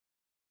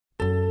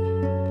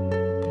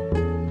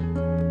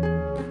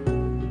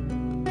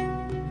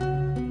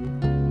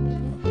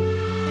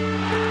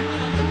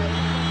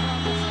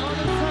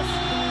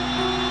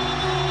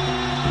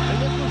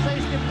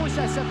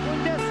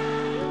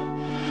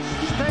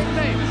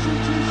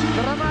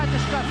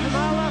Draugišką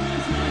finalą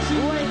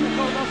laimi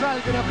Kauno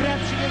Žalgirio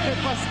krepšininkai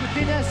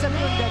paskutinę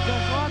sekundę.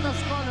 Dežonas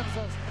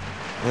Kolinsas.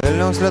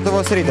 Vilniaus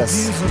Lietuvos Rytas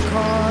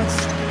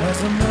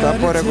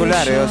tapo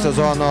reguliariojo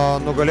sezono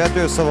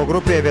nugalėtojų savo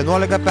grupėje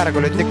 11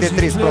 pergalių, tik tai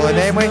 3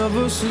 pralaimėjimai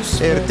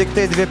ir tik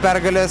tai 2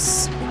 pergalės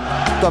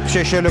top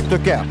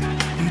 16-tuke.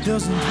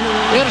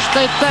 Ir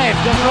štai taip,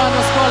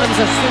 Dežonas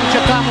Kolinsas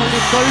siunčia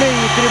kamuolį toli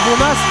į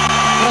tribūnas.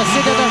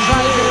 Prasideda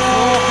Žalgirio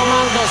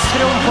komandos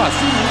triumfas.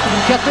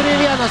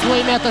 4-1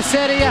 laimėta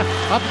serija,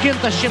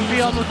 apgintas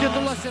čempionų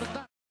titulas ir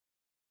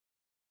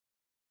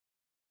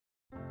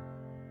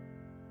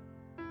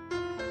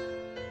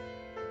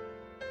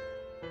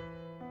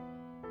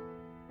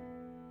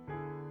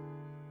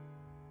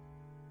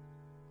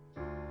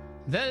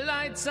The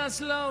lights are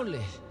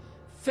slowly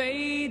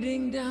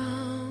fading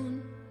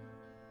down.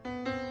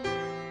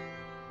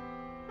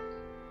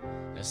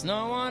 There's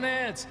no one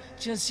else,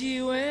 just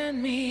you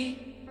and me.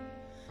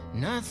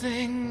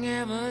 Nothing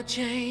ever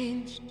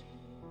changed.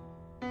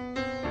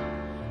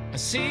 I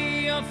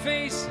see your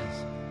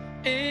faces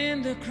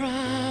in the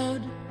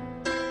crowd.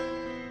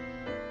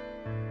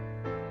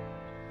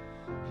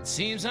 It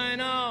seems I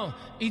know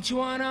each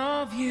one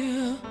of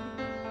you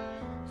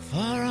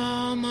for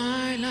all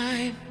my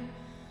life.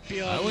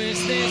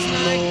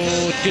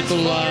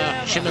 Titulą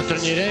šiame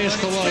turnyre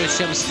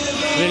iškovojusiems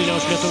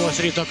Vilniaus Lietuvos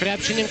Ryto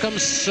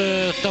krepšininkams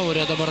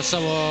taurę dabar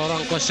savo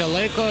rankose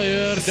laiko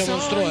ir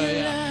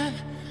demonstruoja.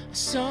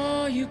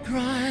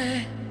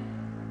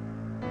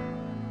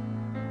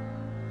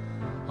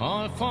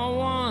 All for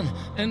one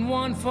and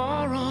one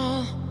for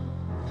all.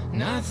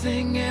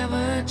 Nothing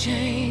ever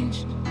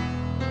changed.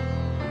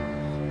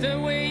 The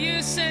way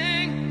you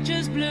sang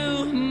just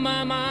blew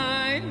my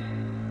mind.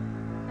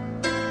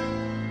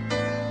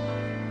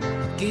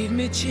 Gave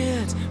me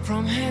chills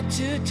from head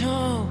to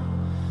toe.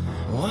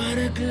 What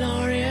a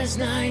glorious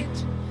night.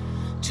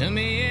 To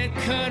me it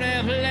could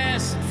have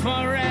lasted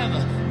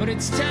forever, but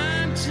it's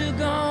time to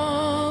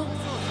go.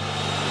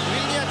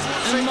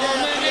 A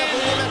moment in a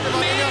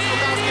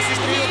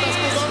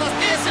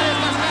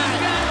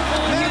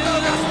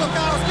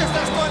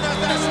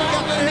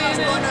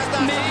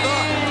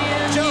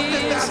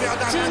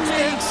to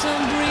make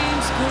some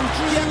dreams come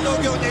true. Kiek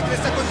daugiau nei 3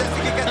 sekundės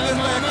iki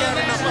ketvirtojo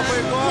kėlinio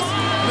pabaigos.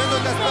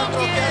 Minutės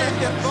pertraukėlė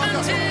ir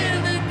tokios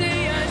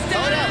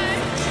taurė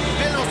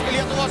Vilniaus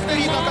Lietuvos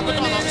Ryto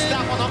kapitono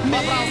Stepono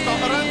Babrausko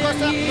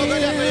rankose.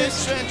 Nugalėtojai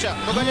švenčia,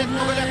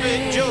 nugalėtojai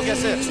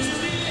džiaugiasi.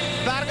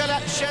 Pergalė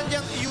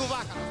šiandien jų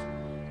vakaras.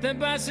 The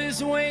bus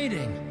is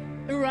waiting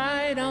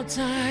right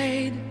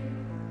outside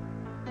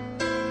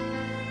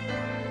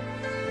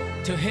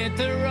to hit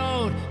the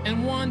road,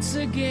 and once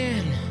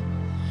again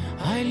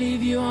I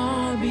leave you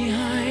all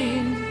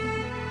behind.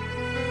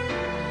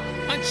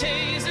 I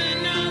chase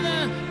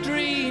another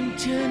dream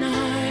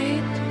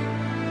tonight.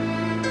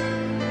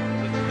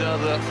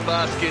 Another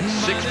basket,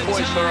 6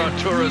 points for our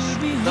tourists.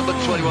 Number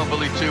 21 for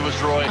League 2 was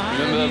Roy.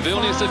 Remember,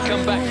 Vilnius had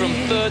come back from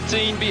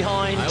 13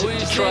 behind to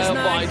trail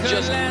by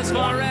just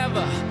one.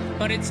 Forever,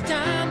 but it's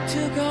time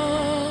to go.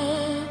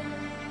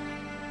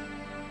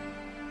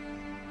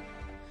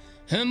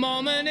 A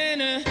moment in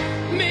a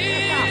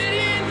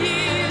million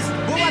years.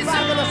 Buvo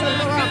pergalės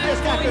Lietuvos prieš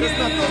 4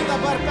 metus,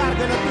 dabar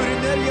pergalę turi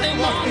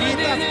Lietuvos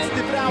Rytas,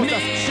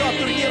 stipriausias šio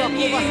turnyro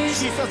klubas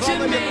šį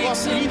sezoną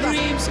Lietuvos Rytas.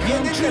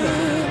 Vienintelis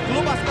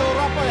klubas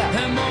Europoje.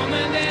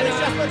 Štai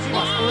šias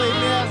varžybas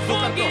laimėjo 2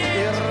 kartus.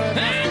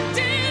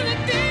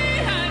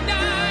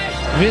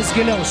 Vis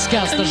giliau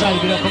skęsta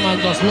Žalgirio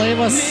komandos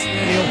laivas,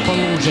 jau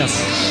palūžęs,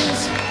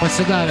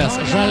 pasidavęs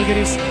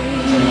Žalgiris.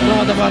 Nu,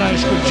 dabar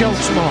aišku,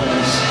 džiaugsmo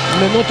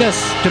minutės,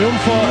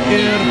 triumfo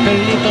ir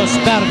pelnytos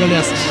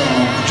pergalės.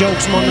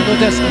 Džiaugsmo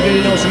minutės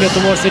Vilniaus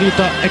Lietuvos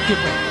Ryto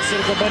ekipai.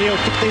 Ir dabar jau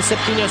tik tai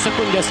 7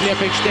 sekundės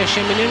lieka aikštės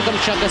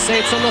šeimininkams. Čakas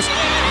Eidsonas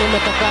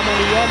numeta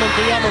kamuolį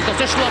Jomantui, Jomantas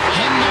išlapė.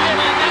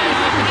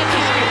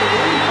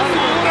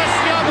 Artūras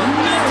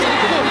Jomantas,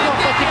 sunku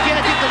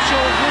patikėti,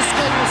 tačiau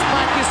viską jūs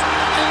patys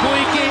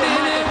puikiai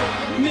matėte.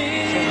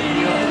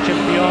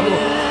 Čempionų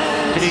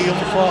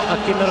triumfo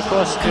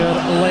akimirkos ir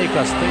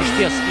laikas. Tai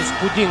išties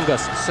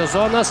įspūdingas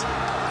sezonas.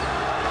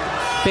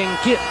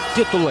 5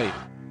 titulai.